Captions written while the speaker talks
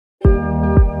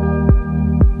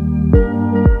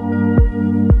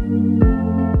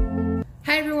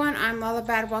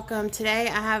Lala Bad, welcome. Today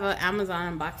I have an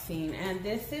Amazon unboxing, and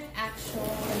this is actually,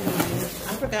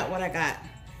 I forgot what I got.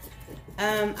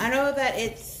 I know that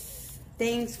it's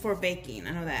things for baking.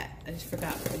 I know that. I just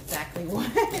forgot exactly what.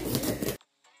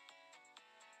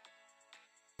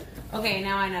 Okay,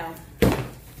 now I know.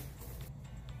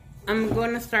 I'm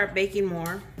going to start baking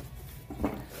more.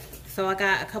 So I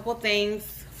got a couple things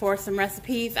for some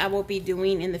recipes I will be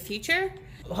doing in the future.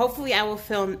 Hopefully I will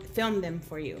film them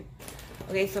for you.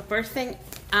 Okay, so first thing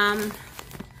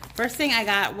I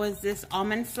got was this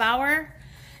almond flour,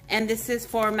 and this is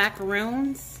for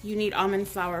macaroons. You need almond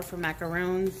flour for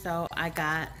macaroons, so I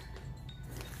got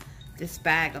this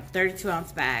bag, a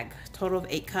 32-ounce bag, total of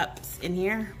 8 cups in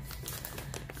here.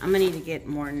 I'm gonna need to get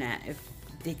more than that if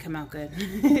they come out good.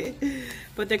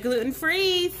 But they're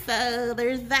gluten-free, so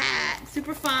there's that.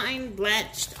 Super fine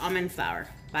blanched almond flour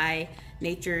by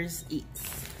Nature's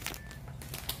Eats.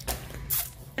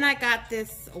 And I got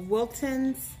this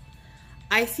Wilton's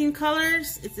icing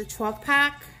colors. It's a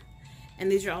 12-pack,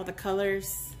 and these are all the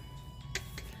colors.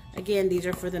 Again, these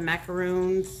are for the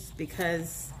macaroons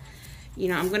because, you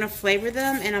know, I'm gonna flavor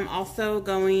them, and I'm also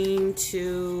going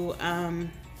to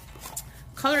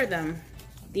color them.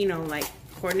 You know, like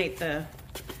coordinate the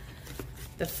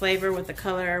flavor with the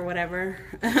color or whatever.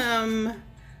 So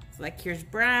like here's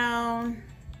brown,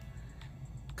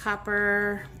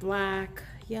 copper, black,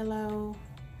 yellow.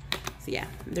 So yeah,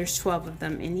 there's 12 of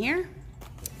them in here.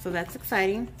 So that's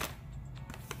exciting.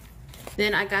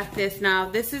 Then I got this. Now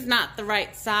this is not the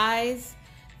right size.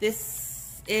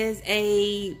 This is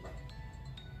a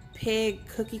pig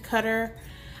cookie cutter.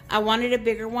 I wanted a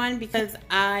bigger one because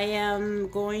I am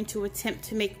going to attempt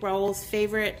to make Raul's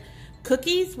favorite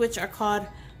cookies, which are called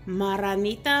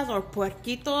marranitas or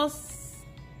puerquitos.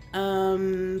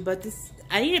 But this,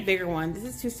 I need a bigger one. This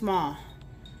is too small.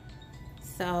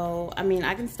 So, I mean,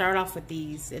 I can start off with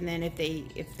these, and then if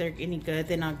they're any good,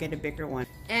 then I'll get a bigger one.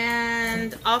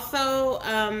 And also,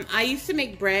 I used to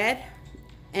make bread,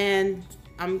 and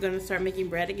I'm gonna start making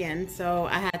bread again. So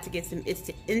I had to get some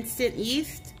instant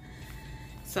yeast.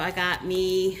 So I got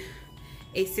me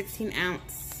a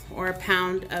 16-ounce or a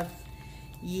pound of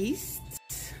yeast.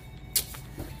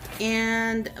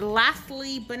 And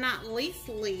lastly, but not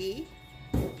leastly,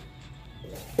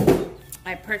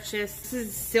 I purchased, this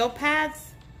is seal pads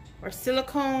or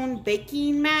silicone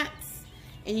baking mats,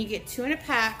 and you get 2 in a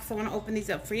pack. So I want to open these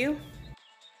up for you.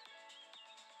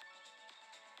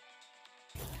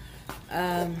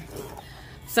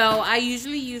 So I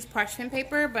usually use parchment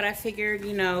paper, but I figured,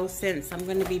 you know, since I'm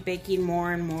going to be baking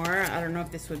more and more, I don't know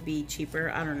if this would be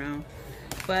cheaper. I don't know.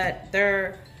 But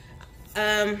they're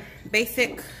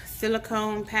basic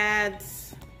silicone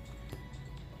pads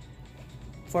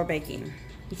for baking.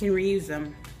 You can reuse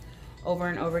them over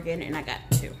and over again, and I got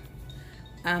 2.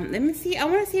 Let me see. I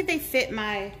want to see if they fit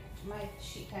my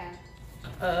sheet pan.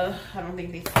 I don't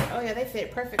think they fit. Oh yeah, they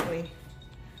fit perfectly.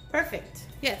 Perfect.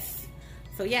 Yes.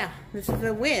 So yeah, this is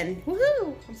a win.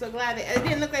 Woohoo! I'm so glad. It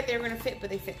didn't look like they were gonna fit, but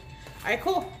they fit. All right,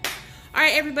 cool. All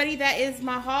right, everybody, that is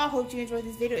my haul. Hope you enjoyed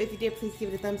this video. If you did, please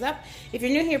give it a thumbs up. If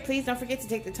you're new here, please don't forget to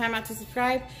take the time out to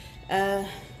subscribe.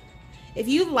 If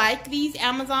you like these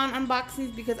Amazon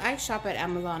unboxings, because I shop at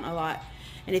Amazon a lot,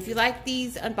 and if you like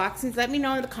these unboxings, let me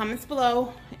know in the comments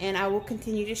below, and I will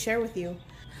continue to share with you.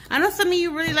 I know some of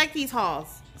you really like these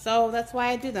hauls, so that's why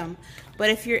I do them. But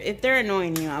if they're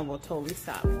annoying you, I will totally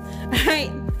stop. All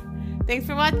right, thanks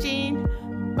for watching.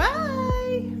 Bye.